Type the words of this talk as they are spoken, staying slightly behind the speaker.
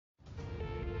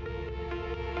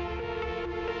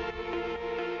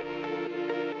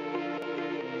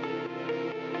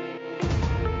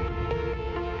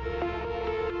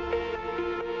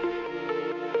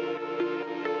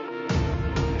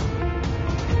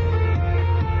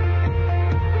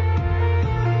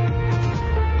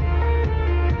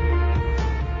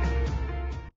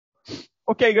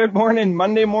Okay, good morning,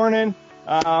 Monday morning.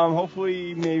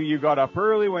 Hopefully maybe you got up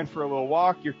early, went for a little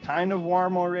walk. You're kind of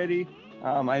warm already.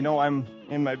 I know I'm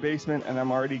in my basement and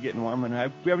I'm already getting warm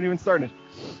and we haven't even started.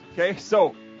 Okay, so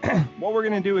what we're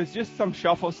going to do is just some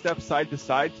shuffle steps side to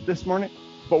side this morning.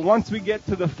 But once we get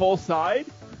to the full side,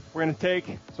 we're going to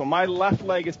take, so my left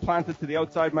leg is planted to the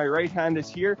outside, my right hand is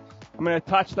here. I'm going to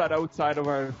touch that outside of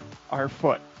our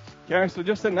foot. Okay, so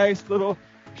just a nice little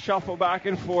shuffle back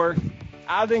and forth.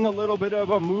 Adding a little bit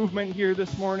of a movement here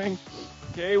this morning.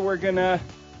 Okay, we're gonna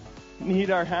need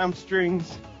our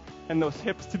hamstrings and those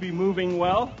hips to be moving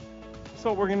well.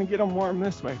 So we're gonna get them warm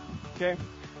this way. Okay,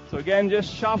 so again,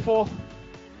 just shuffle.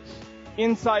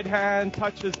 Inside hand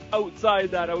touches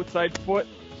outside that outside foot.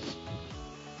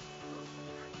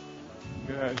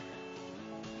 Good.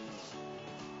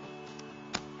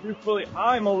 Truthfully,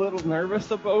 I'm a little nervous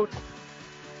about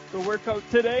the workout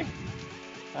today.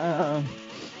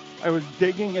 I was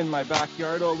digging in my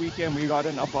backyard all weekend. We got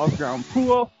an above ground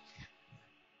pool.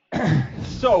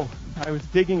 So I was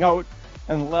digging out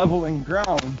and leveling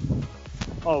ground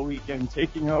all weekend,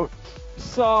 taking out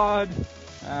sod.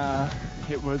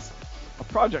 It was a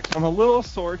project. I'm a little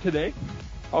sore today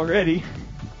already.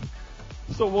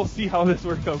 So we'll see how this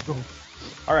workout goes.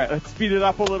 All right, let's speed it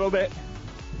up a little bit.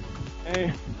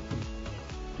 Okay.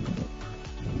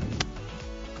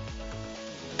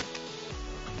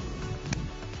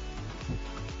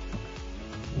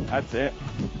 That's it.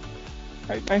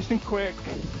 Right, nice and quick.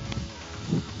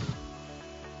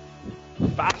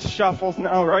 Fast shuffles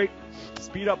now, right?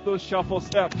 Speed up those shuffle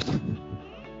steps.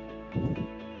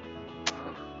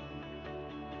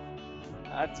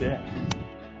 That's it.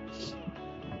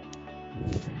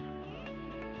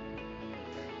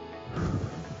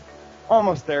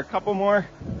 Almost there. Couple more.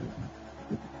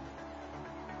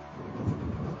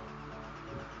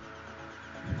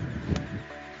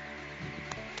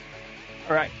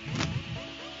 All right.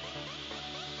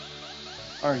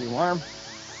 Already warm.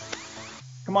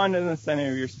 Come on to the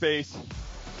center of your space.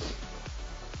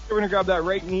 We're going to grab that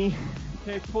right knee.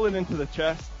 Okay, pull it into the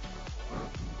chest.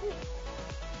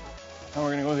 And we're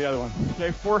going to go the other one.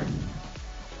 Okay,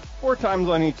 four times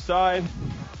on each side.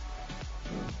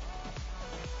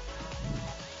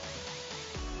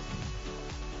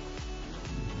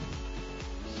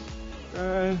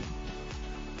 Good.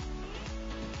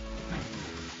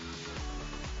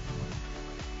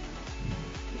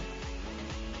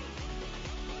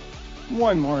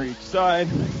 One more each side.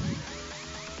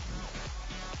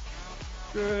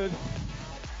 Good.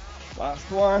 Last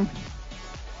one.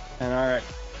 And all right.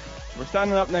 We're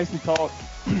standing up nice and tall.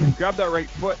 Grab that right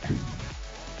foot.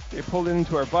 Okay, pull it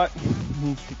into our butt.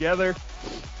 Knees together.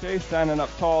 Okay, standing up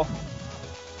tall.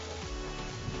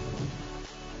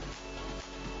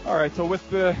 All right, so with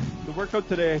the workout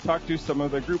today, I talked to some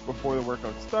of the group before the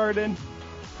workout started.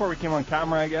 Before we came on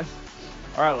camera, I guess.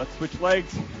 All right, let's switch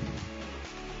legs.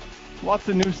 Lots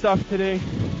of new stuff today.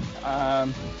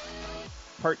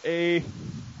 Part A, a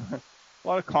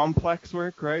lot of complex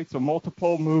work, right? So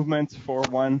multiple movements for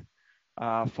one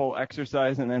full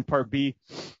exercise. And then part B,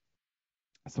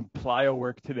 some plyo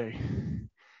work today.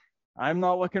 I'm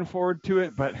not looking forward to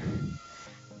it, but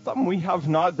something we have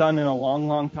not done in a long,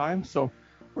 long time. So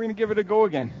we're going to give it a go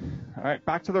again. All right,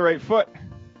 back to the right foot.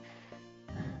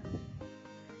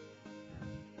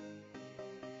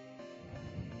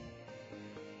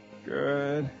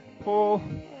 Good. Pull.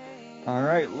 All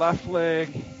right, left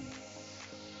leg.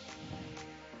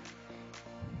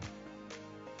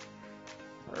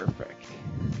 Perfect.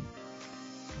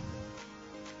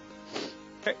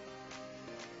 Okay.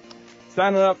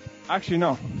 Standing up. Actually,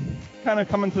 no. Kind of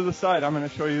coming to the side. I'm going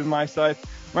to show you my side.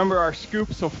 Remember our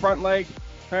scoop, so front leg,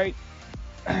 right?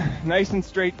 Nice and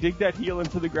straight. Dig that heel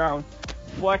into the ground.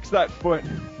 Flex that foot.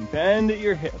 Bend at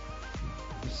your hip.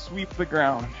 Sweep the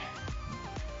ground.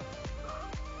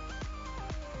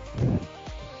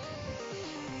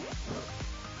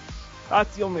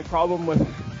 That's the only problem with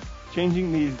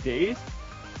changing these days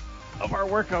of our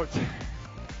workouts.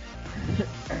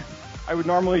 I would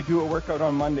normally do a workout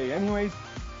on Monday anyways,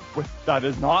 that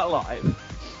is not live.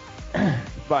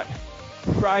 But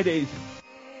Fridays,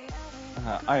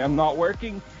 I am not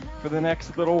working for the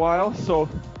next little while, so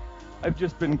I've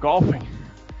just been golfing.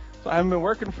 So I haven't been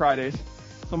working Fridays.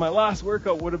 So my last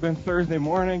workout would have been Thursday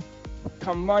morning.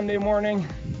 Come Monday morning,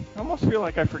 I almost feel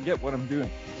like I forget what I'm doing.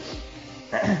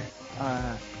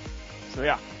 So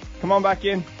yeah, come on back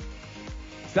in.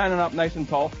 Standing up nice and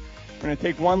tall. We're going to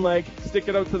take one leg, stick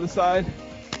it out to the side,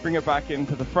 bring it back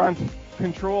into the front.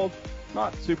 Controlled,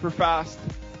 not super fast,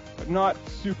 but not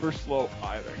super slow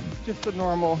either. Just a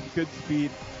normal, good speed.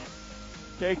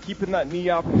 Okay, keeping that knee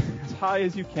up as high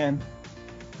as you can.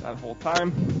 that whole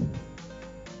time.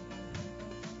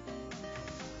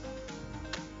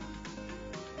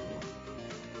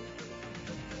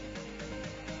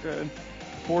 Good.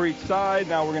 4 each side.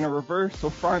 Now we're going to reverse, so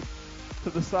front to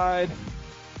the side.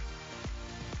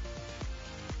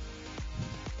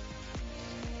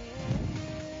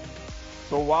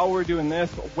 So while we're doing this,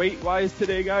 weight-wise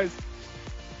today, guys,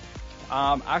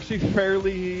 actually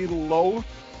fairly low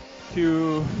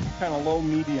to kind of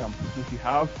low-medium if you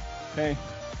have. Okay,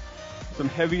 some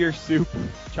heavier soup,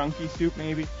 chunky soup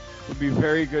maybe, would be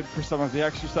very good for some of the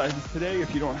exercises today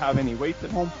if you don't have any weights at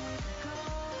home.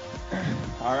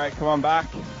 All right, come on back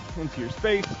into your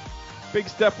space. Big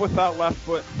step with that left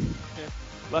foot. Okay.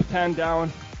 Left hand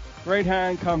down, right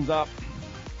hand comes up,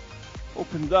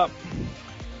 opens up.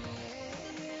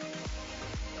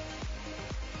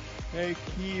 Okay,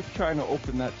 keep trying to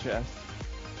open that chest.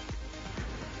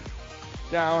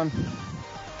 Down,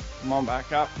 come on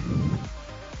back up.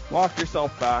 Walk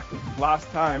yourself back. Last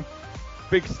time,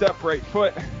 big step, right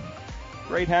foot,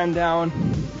 right hand down,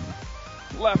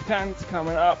 left hand's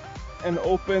coming up and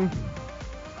open.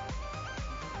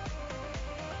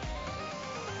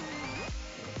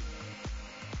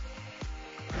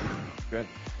 Good.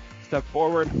 Step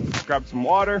forward, grab some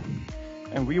water,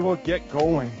 and we will get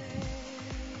going.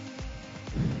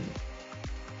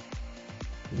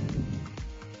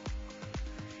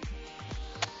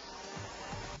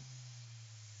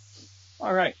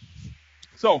 All right,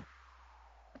 so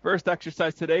first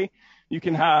exercise today, you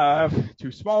can have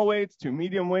 2 small weights, 2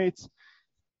 medium weights.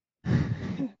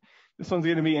 This one's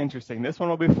going to be interesting. This one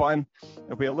will be fun.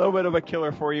 It'll be a little bit of a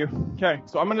killer for you. Okay,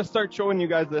 so I'm going to start showing you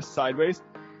guys this sideways.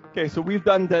 Okay, so we've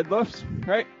done deadlifts,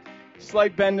 right?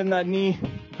 Slight bend in that knee,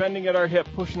 bending at our hip,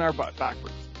 pushing our butt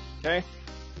backwards, okay?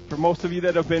 For most of you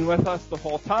that have been with us the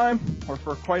whole time, or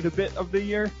for quite a bit of the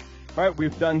year, right,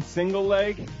 we've done single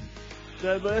leg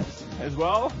deadlifts as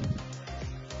well.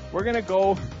 We're gonna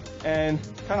go and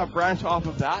kind of branch off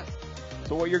of that.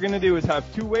 So what you're gonna do is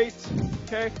have 2 weights,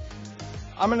 okay?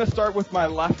 I'm gonna start with my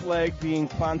left leg being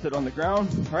planted on the ground,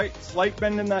 right? Slight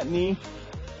bend in that knee.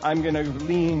 I'm gonna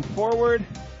lean forward,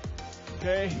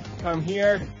 okay? Come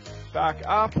here, back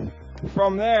up.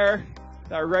 From there,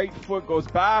 that right foot goes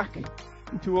back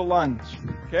into a lunge,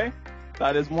 okay?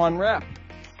 That is 1 rep.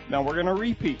 Now we're gonna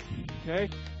repeat, okay?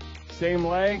 Same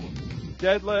leg,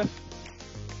 deadlift,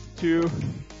 to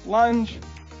lunge,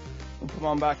 and come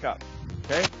on back up,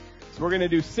 okay? So we're gonna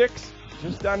do 6,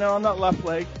 just down on that left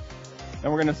leg,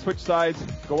 and we're gonna switch sides,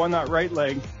 go on that right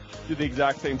leg, do the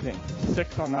exact same thing.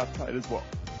 6 on that side as well,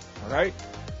 all right?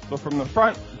 So from the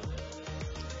front,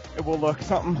 it will look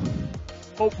something,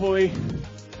 hopefully,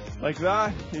 like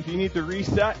that. If you need to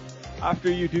reset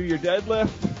after you do your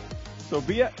deadlift, so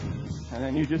be it, and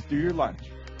then you just do your lunge,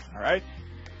 all right?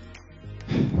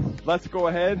 Let's go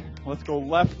ahead. Let's go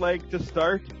left leg to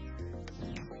start.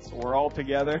 So we're all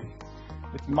together.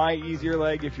 It's my easier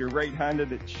leg. If you're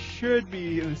right-handed, it should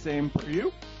be the same for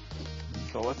you.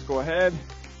 So let's go ahead.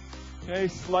 Okay,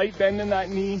 slight bend in that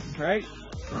knee, right?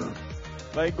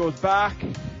 Leg goes back.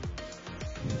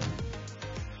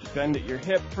 Bend at your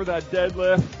hip for that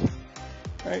deadlift.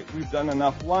 Right? We've done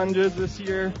enough lunges this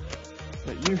year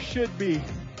that you should be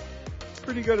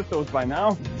pretty good at those by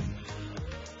now.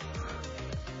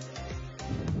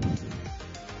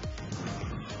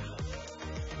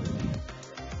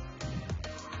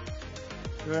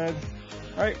 Good.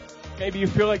 All right, maybe you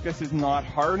feel like this is not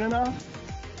hard enough.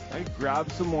 Right?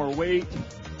 Grab some more weight.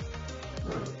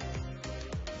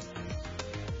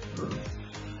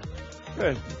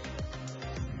 Good.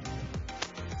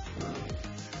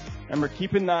 Remember,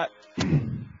 keeping that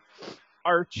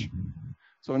arch.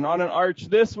 So not an arch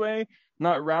this way,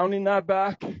 not rounding that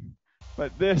back,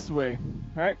 but this way,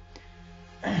 right?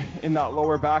 In that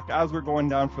lower back as we're going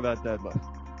down for that deadlift.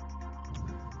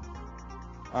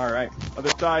 All right, other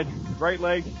side, right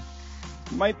leg.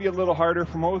 Might be a little harder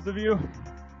for most of you.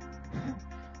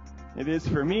 It is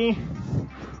for me.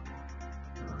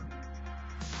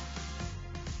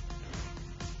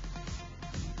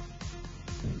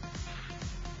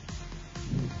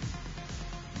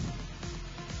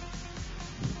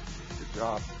 Good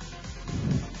job.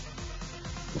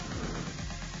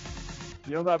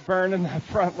 Feel that burn in that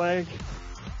front leg.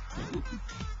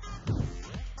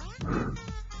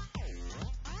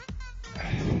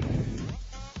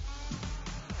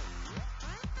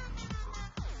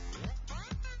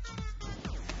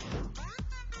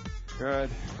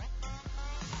 Good.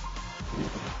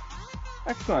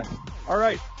 Excellent. All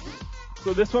right.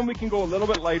 So this one we can go a little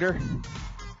bit lighter.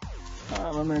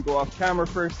 I'm going to go off camera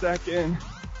for a second.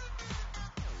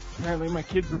 Apparently my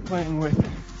kids were playing with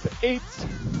the 8s.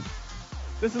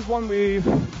 This is one we've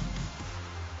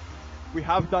we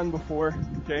have done before.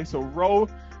 Okay, so row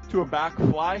to a back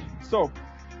fly. So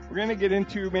we're gonna get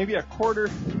into maybe a quarter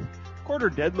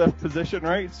deadlift position,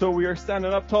 right? So we are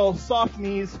standing up tall, soft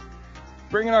knees,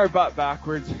 bringing our butt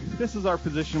backwards. This is our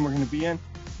position we're gonna be in.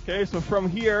 Okay, so from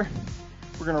here,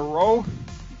 we're gonna row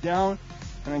down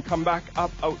and then come back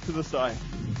up out to the side.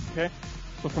 Okay,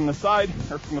 so from the side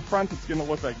or from the front, it's gonna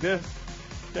look like this.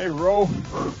 Okay, row,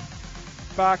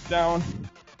 back down,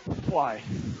 fly.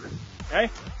 Okay,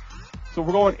 so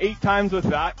we're going 8 times with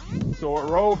that. So a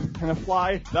row and a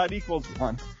fly, that equals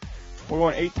 1. We're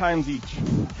going 8 times each.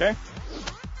 Okay.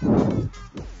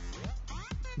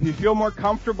 If you feel more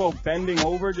comfortable bending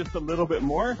over just a little bit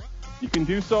more, you can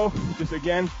do so. Just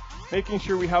again, making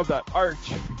sure we have that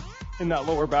arch in that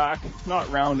lower back, not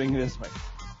rounding this way.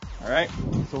 All right,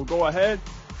 so we'll go ahead,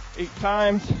 8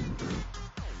 times.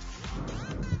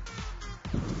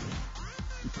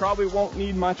 You probably won't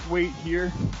need much weight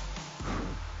here.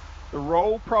 The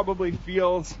row probably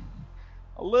feels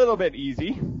a little bit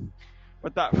easy,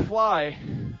 but that fly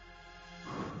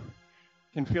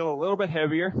can feel a little bit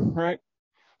heavier, right?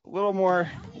 A little more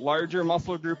larger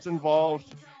muscle groups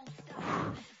involved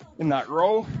in that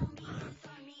row.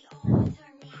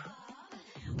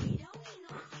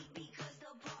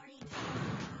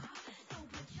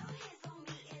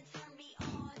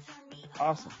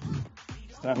 Awesome.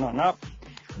 Stand on up.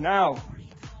 Now,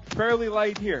 fairly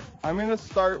light here. I'm going to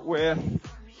start with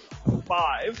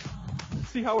 5.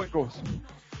 See how it goes.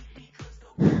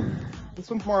 This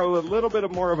one's a little bit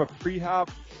more of a prehab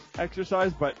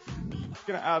exercise, but it's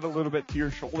going to add a little bit to your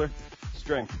shoulder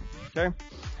strength. Okay.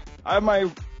 I have my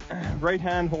right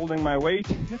hand holding my weight.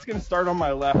 It's going to start on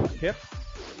my left hip.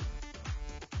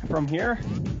 From here,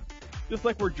 just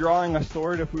like we're drawing a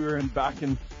sword if we were back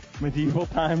in medieval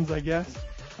times, I guess.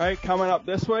 All right, coming up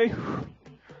this way,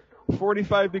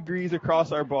 45 degrees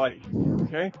across our body.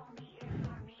 Okay.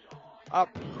 Up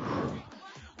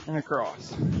and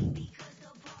across.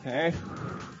 Okay.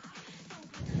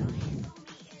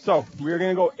 So we're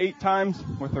going to go 8 times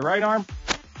with the right arm,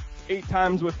 8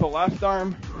 times with the left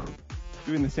arm,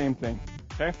 doing the same thing.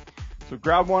 Okay. So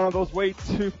grab one of those weights,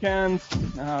 soup cans,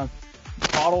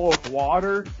 bottle of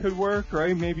water could work,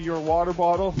 right? Maybe your water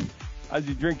bottle. As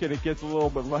you drink it, it gets a little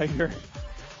bit lighter.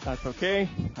 That's okay.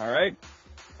 All right.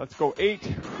 Let's go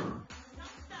 8.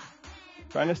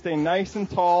 Trying to stay nice and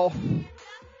tall.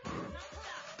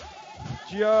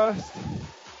 Just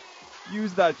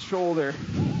use that shoulder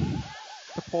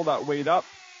to pull that weight up.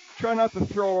 Try not to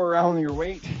throw around your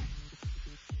weight.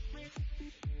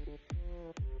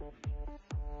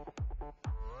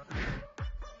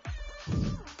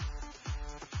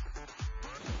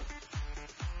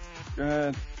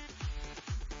 Good.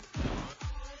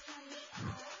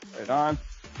 Right on.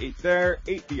 8 there,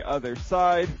 8 the other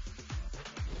side.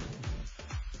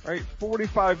 All right,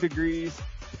 45 degrees.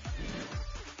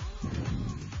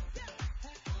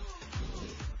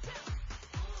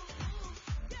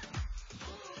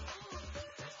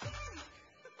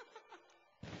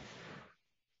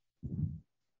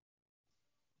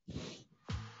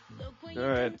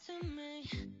 Good.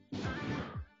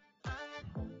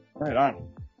 Right on.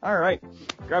 All right.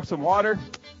 Grab some water.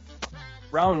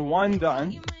 Round 1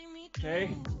 done.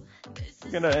 Okay.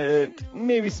 I'm gonna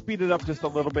maybe speed it up just a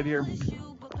little bit here.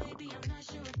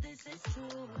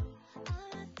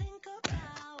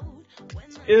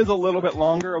 It is a little bit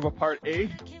longer of a part A.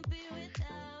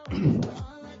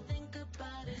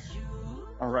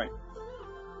 All right.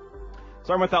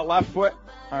 Starting with that left foot.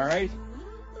 All right.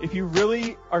 If you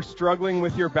really are struggling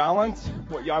with your balance,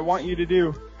 what I want you to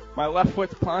do, my left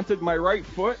foot's planted, my right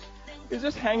foot is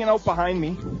just hanging out behind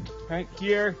me. Right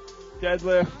here,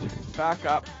 deadlift, back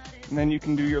up, and then you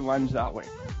can do your lunge that way.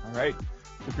 All right.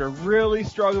 If you're really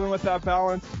struggling with that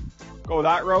balance, go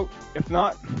that route. If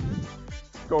not,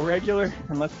 go regular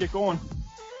and let's get going.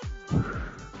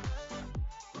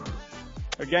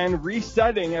 Again,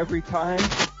 resetting every time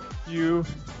you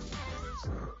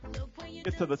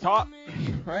get to the top,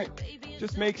 right?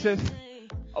 Just makes it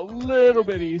a little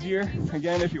bit easier.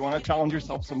 Again, if you want to challenge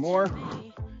yourself some more,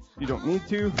 you don't need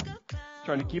to.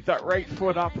 Trying to keep that right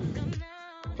foot up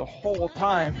the whole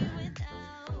time.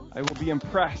 I will be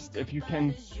impressed if you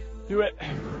can do it.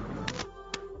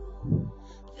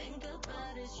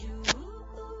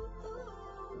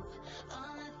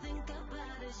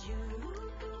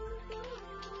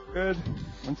 Good.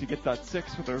 Once you get that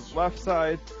 6 with the left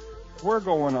side, we're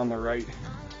going on the right.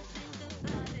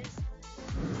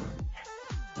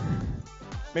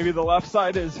 Maybe the left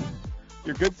side is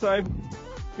your good side.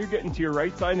 You're getting to your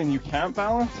right side and you can't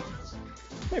balance.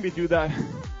 Maybe do that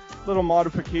little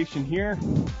modification here.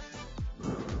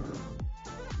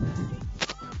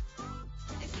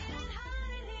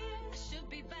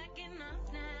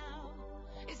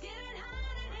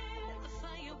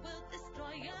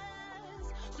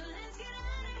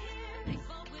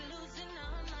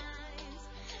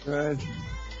 Good.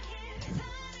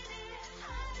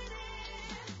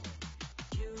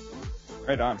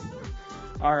 Right on.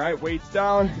 All right, weights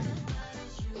down.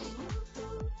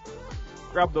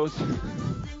 Grab those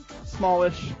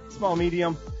smallish, small,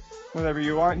 medium, whatever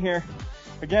you want here.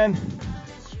 Again,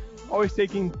 always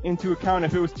taking into account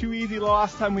if it was too easy the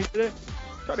last time we did it,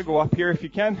 try to go up here if you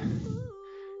can.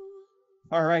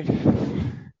 All right,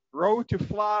 row to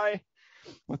fly.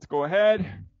 Let's go ahead.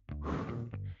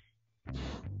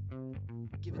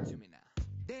 Give it to me now.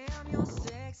 Damn, you're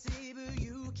sexy, but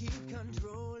you keep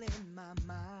controlling my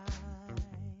mind.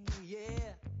 Yeah.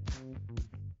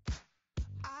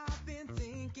 I've been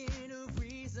thinking of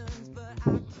reasons, but I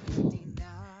can't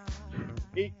deny.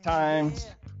 8 times.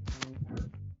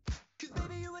 Cause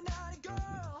baby, you are not a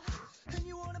girl, and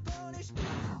you wanna punish me.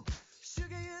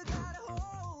 Sugar, you got a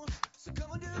hold, so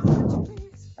come on, do what you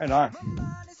please. Right on.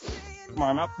 Come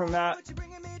on up from that.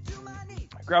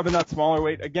 Grabbing that smaller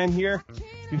weight again here.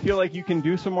 If you feel like you can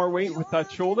do some more weight with that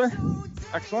shoulder,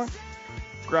 excellent.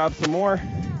 Grab some more.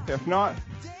 If not,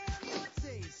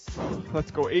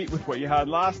 let's go 8 with what you had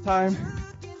last time.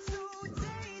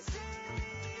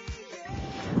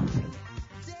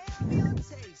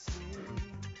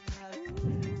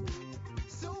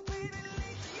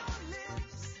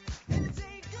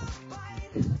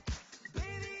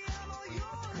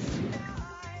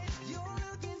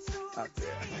 That's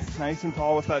it. Nice and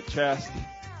tall with that chest.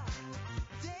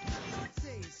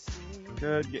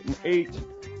 Good, getting 8.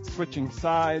 Switching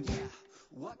sides.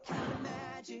 What kind of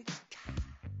magic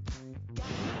got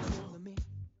hold of me?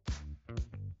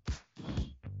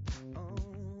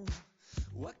 Oh,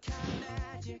 what kind of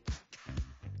magic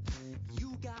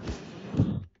you got over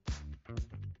me?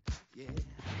 Yeah.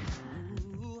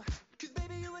 Ooh, 'cause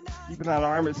baby, you and I Keeping that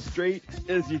arm as straight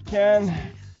as you can.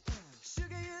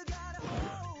 sugar, you got a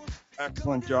hold.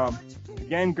 Excellent job.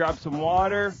 Again, grab some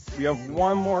water. We have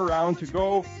one more round to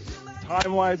go.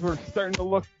 Time-wise, we're starting to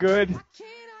look good.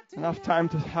 Enough time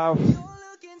to have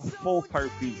a full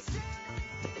heartbeat.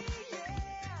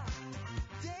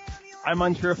 I'm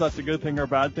unsure if that's a good thing or a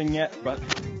bad thing yet, but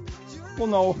we'll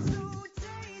know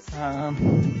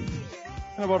in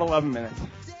about 11 minutes.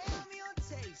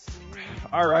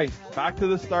 All right, back to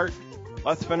the start.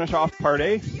 Let's finish off part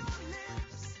A.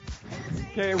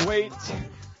 Okay, weights.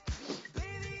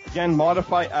 Again,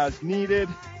 modify as needed.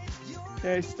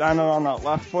 Okay, standing on that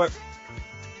left foot.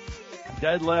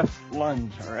 Deadlift,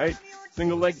 lunge, all right?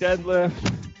 Single leg deadlift,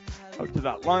 out to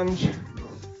that lunge.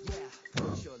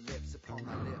 Put your lips upon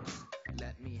my lips,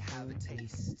 let me have a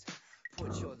taste.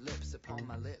 Put your lips upon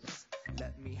my lips,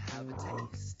 let me have a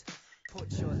taste.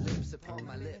 Put your lips upon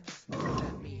my lips,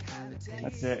 let me have a taste.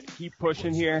 That's it, keep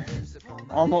pushing here.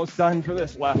 Almost done for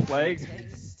this left leg.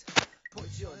 Put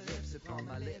your lips upon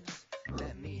my lips,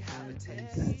 let me have a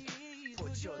taste.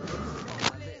 Put your lips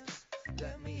upon my lips,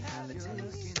 let me have a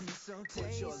taste.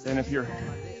 And if you're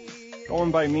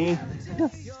going by me,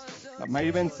 that might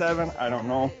have been 7, I don't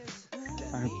know.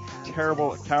 I'm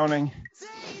terrible at counting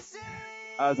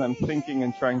as I'm thinking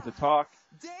and trying to talk.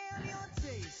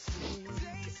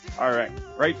 All right,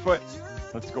 right foot,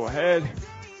 let's go ahead.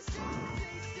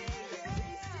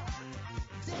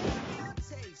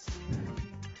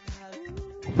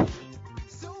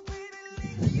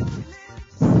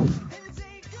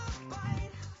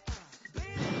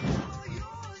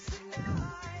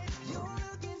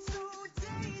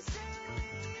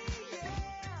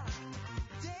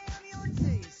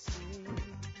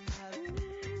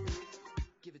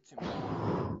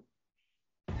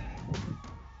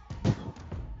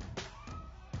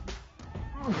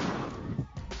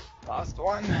 Last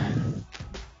one.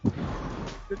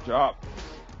 Good job.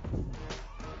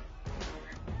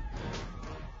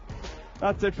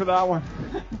 That's it for that one.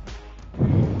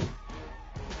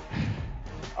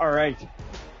 All right.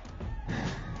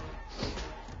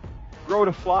 Row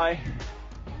to fly.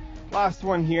 Last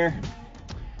one here.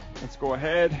 Let's go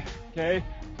ahead. Okay.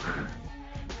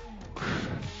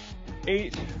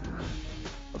 8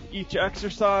 of each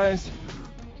exercise.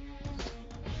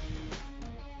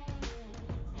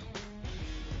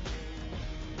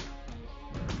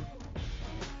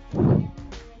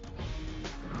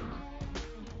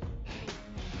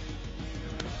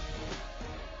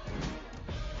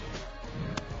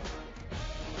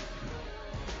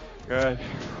 Good.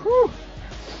 Whew.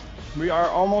 We are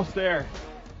almost there.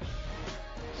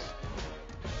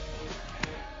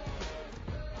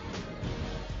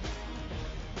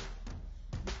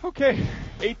 Okay,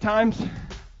 8 times.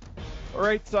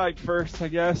 Right side first, I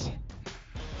guess.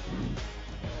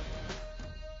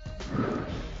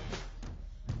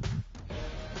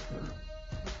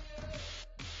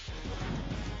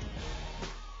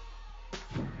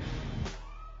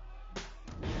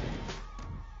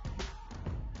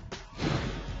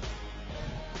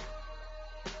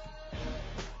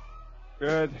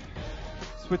 Good.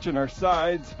 Switching our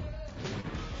sides.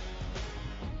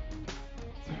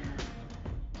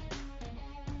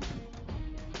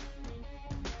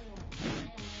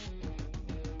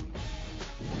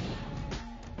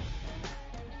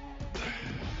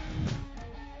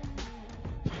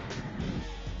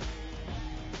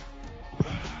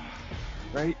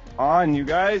 Right on, you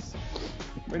guys.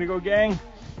 Way to go, gang.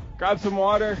 Grab some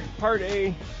water. Part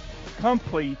A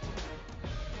complete.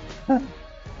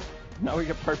 Now we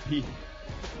get part B.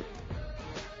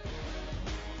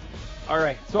 All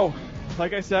right, so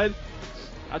like I said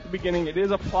at the beginning, it is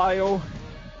a plyo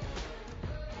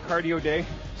cardio day.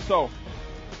 So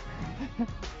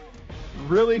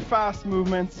really fast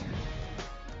movements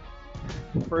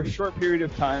for a short period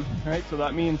of time, right? So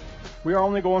that means we are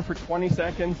only going for 20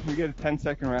 seconds. We get a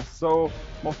 10-second rest. So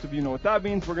most of you know what that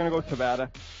means. We're going to go Tabata.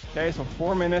 Okay, so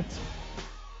 4 minutes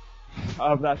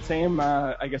of that same,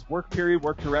 work period,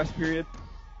 work to rest period.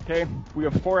 Okay, we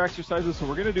have 4 exercises, so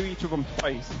we're going to do each of them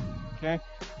twice. Okay,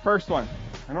 first one.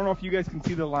 I don't know if you guys can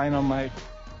see the line on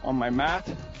my mat,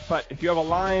 but if you have a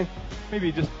line,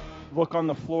 maybe just look on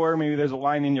the floor. Maybe there's a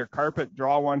line in your carpet.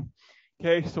 Draw one.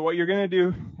 Okay, so what you're going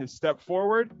to do is step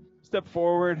forward, step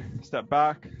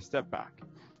back, step back.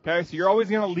 Okay, so you're always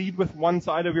going to lead with one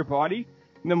side of your body.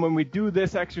 And then when we do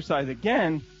this exercise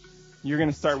again, you're going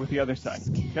to start with the other side.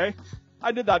 Okay,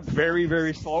 I did that very,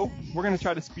 very slow. We're going to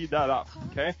try to speed that up.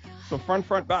 Okay, so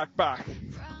front, back, back.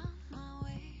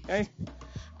 Okay,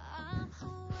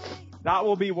 that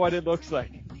will be what it looks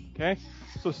like. Okay,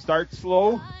 so start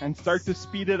slow and start to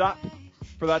speed it up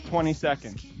for that 20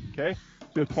 seconds. Okay, so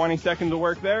we have 20 seconds to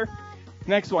work there.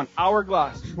 Next one,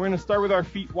 hourglass. We're going to start with our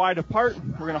feet wide apart.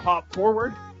 We're going to hop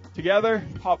forward together,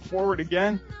 hop forward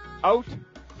again, out.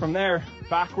 From there,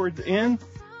 backwards in,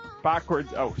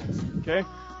 backwards out. Okay,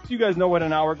 so you guys know what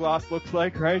an hourglass looks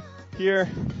like, right? Here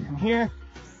and here,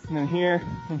 and then here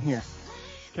and here.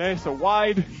 Okay, so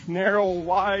wide, narrow,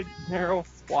 wide, narrow,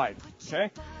 wide. Okay,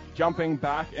 jumping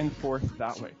back and forth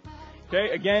that way.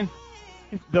 Okay, again,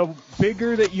 the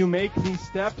bigger that you make these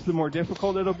steps, the more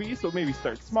difficult it'll be. So maybe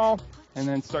start small and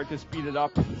then start to speed it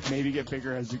up. Maybe get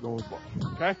bigger as you go as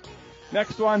well. Okay,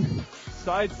 next one,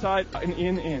 side, and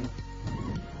in.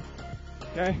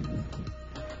 Okay,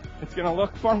 it's gonna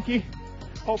look funky.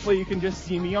 Hopefully you can just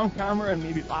see me on camera and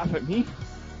maybe laugh at me.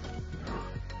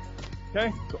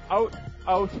 Okay, so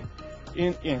out,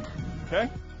 in. Okay,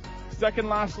 second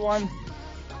last one.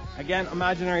 Again,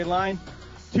 imaginary line.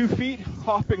 2 feet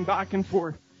hopping back and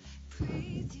forth.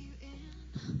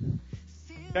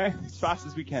 Okay, as fast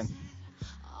as we can.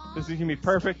 This is gonna be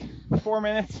perfect. 4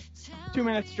 minutes, 2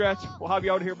 minute stretch. We'll have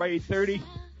you out here by 8:30.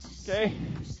 Okay,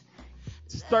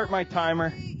 start my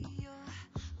timer,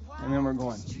 and then we're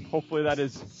going. Hopefully that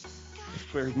is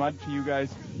clear as mud to you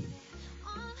guys.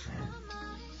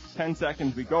 10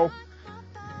 seconds, we go.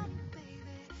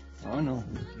 Oh no,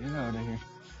 get out of here.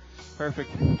 Perfect.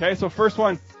 Okay, so first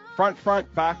one, front,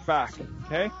 back.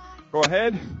 Okay, go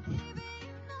ahead.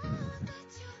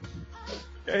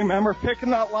 Okay, remember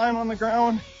picking that line on the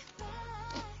ground.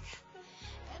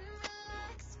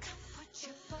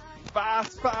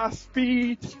 Fast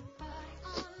feet.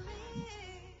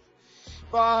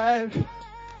 5.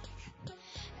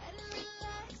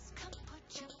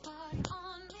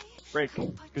 Break.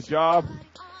 Good job.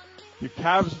 Your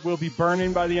calves will be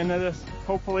burning by the end of this,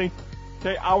 hopefully.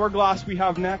 Okay, hourglass we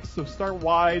have next, so start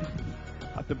wide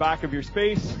at the back of your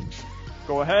space.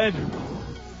 Go ahead.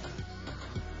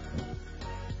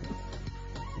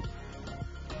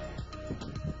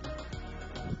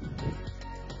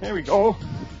 There we go.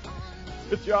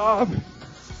 Good job.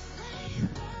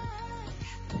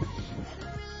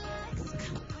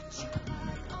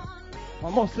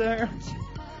 Almost there.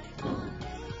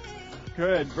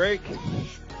 Good, break.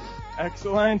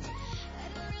 Excellent.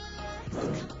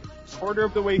 Quarter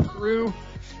of the way through.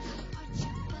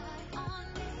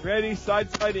 Ready, side,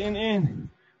 in.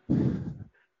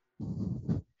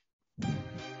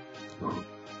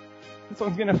 This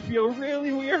one's gonna feel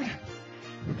really weird.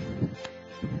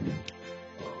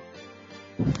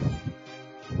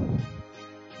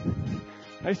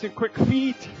 Nice and quick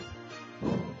feet.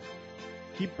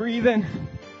 Keep breathing.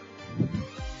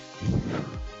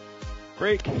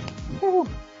 Break. Woo.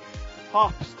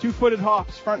 Hops, 2-footed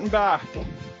hops, front and back.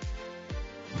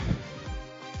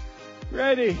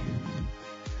 Ready.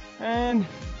 And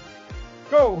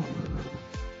go.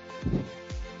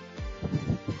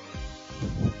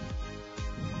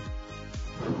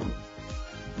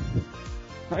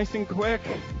 Nice and quick.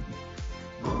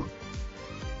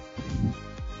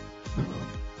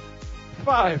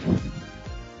 5.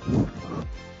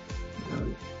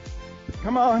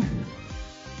 Come on.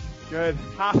 Good.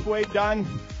 Halfway done.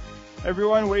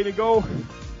 Everyone, way to go.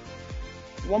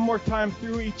 One more time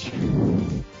through each.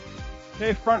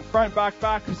 Okay, front, front, back,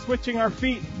 back. Switching our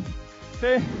feet.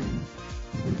 Okay.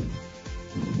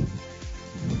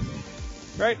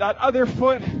 Right, that other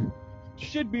foot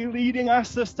should be leading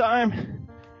us this time.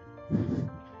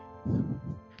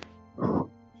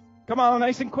 Come on,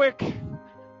 nice and quick.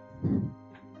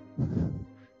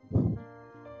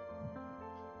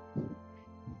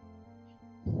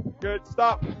 Good,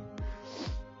 stop.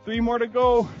 3 more to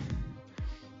go.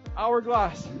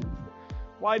 Hourglass.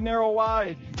 Wide, narrow,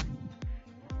 wide.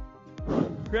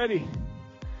 Ready.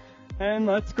 And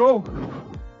let's go.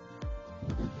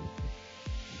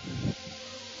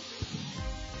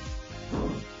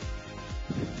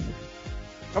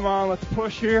 Come on, let's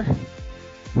push here.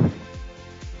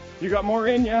 You got more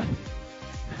in ya.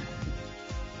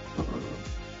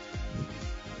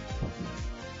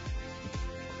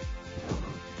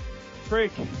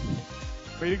 Break.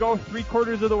 Way to go.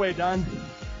 3/4 of the way done.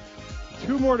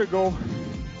 2 more to go.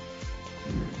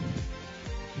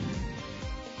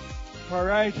 All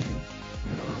right.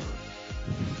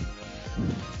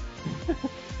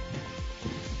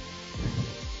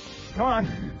 Come on.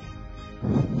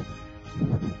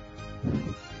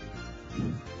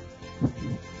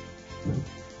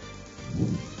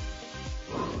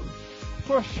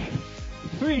 Push.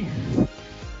 3,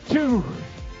 2,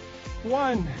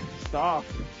 1. Stop.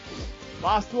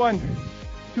 Last one.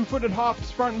 2-footed hops,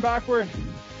 front and backward.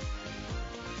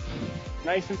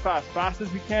 Nice and fast. Fast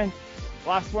as we can.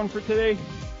 Last one for today.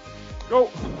 Go.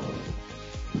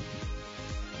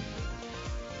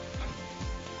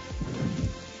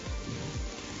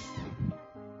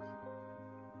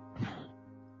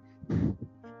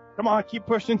 Come on, keep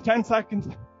pushing. 10 seconds.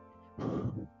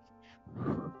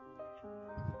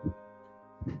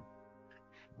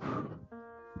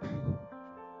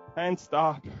 And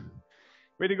stop.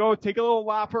 Way to go. Take a little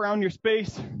lap around your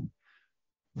space.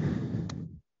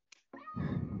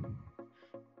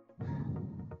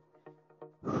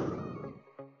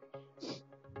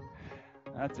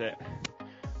 That's it.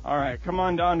 All right, come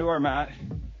on down to our mat.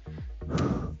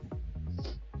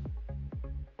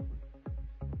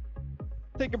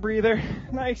 Take a breather.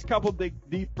 Nice couple big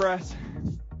deep breaths.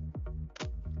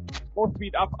 Both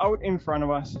feet up out in front of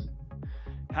us.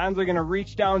 Hands are gonna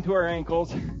reach down to our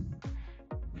ankles.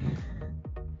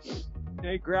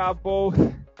 Okay, grab both.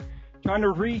 Trying to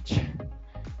reach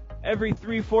every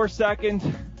 3-4 seconds.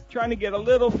 Trying to get a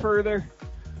little further.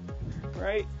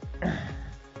 Right?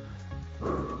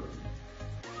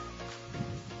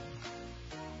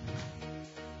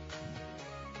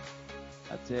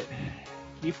 That's it.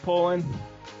 Keep pulling.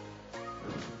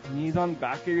 Knees on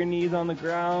back of your knees on the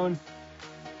ground.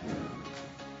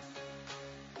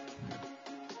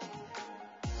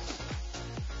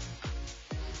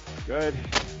 Good.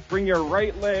 Bring your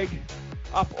right leg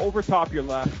up over top your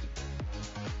left.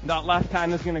 That left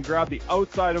hand is going to grab the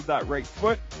outside of that right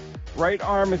foot. Right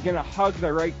arm is going to hug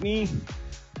the right knee.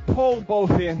 Pull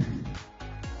both in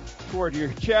toward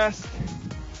your chest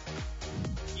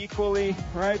equally,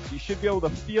 right? So you should be able to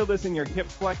feel this in your hip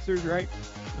flexors, right?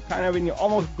 So kind of in your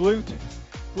almost glute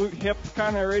hip,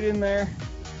 kind of right in there.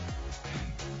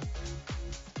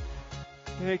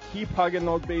 Okay, keep hugging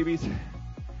those babies.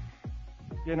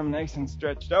 Get them nice and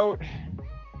stretched out.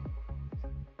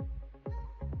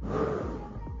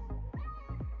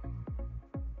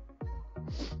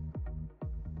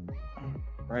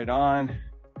 Right on.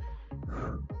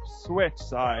 Switch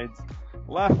sides.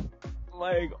 Left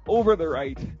leg over the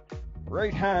right.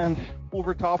 Right hand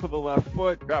over top of the left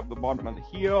foot. Grab the bottom of the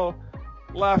heel.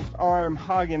 Left arm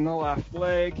hugging the left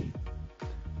leg.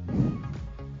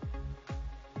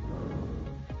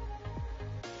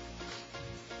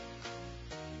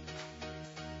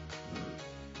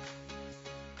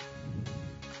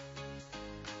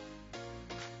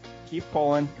 Keep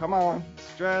pulling. Come on.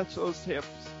 Stretch those hips.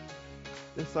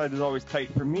 This side is always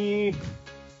tight for me.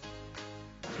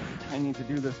 I need to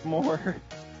do this more.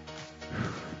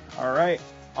 All right.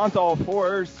 Onto all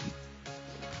fours.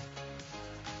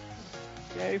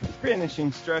 Okay.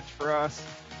 Finishing stretch for us.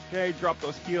 Okay. Drop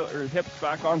those hips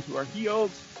back onto our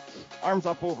heels. Arms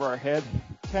up over our head.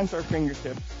 Tense our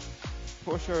fingertips.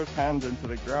 Push our hands into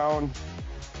the ground.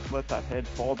 Let that head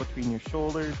fall between your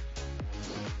shoulders.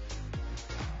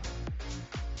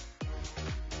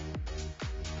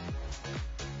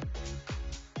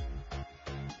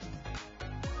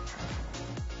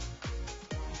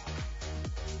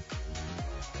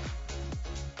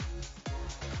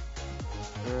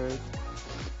 Good.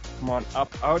 Come on,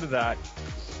 up out of that.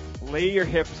 Lay your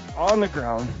hips on the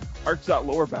ground. Arch that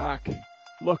lower back.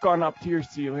 Look on up to your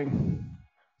ceiling.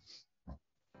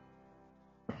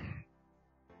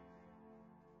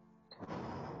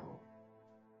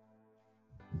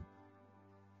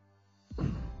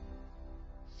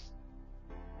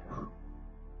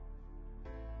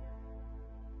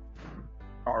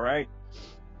 right.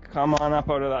 Come on up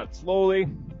out of that slowly.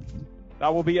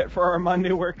 That will be it for our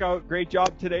Monday workout. Great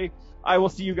job today. I will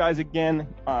see you guys again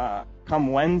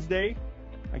come Wednesday.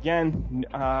 Again,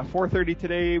 4:30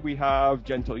 today, we have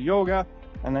gentle yoga.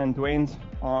 And then Dwayne's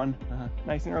on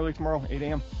nice and early tomorrow, 8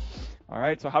 a.m. All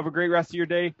right, so have a great rest of your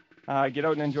day. Get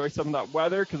out and enjoy some of that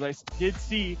weather, because I did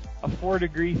see a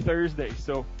 4-degree Thursday.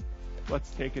 So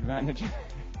let's take advantage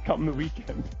come the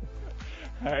weekend.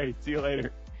 All right, see you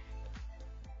later.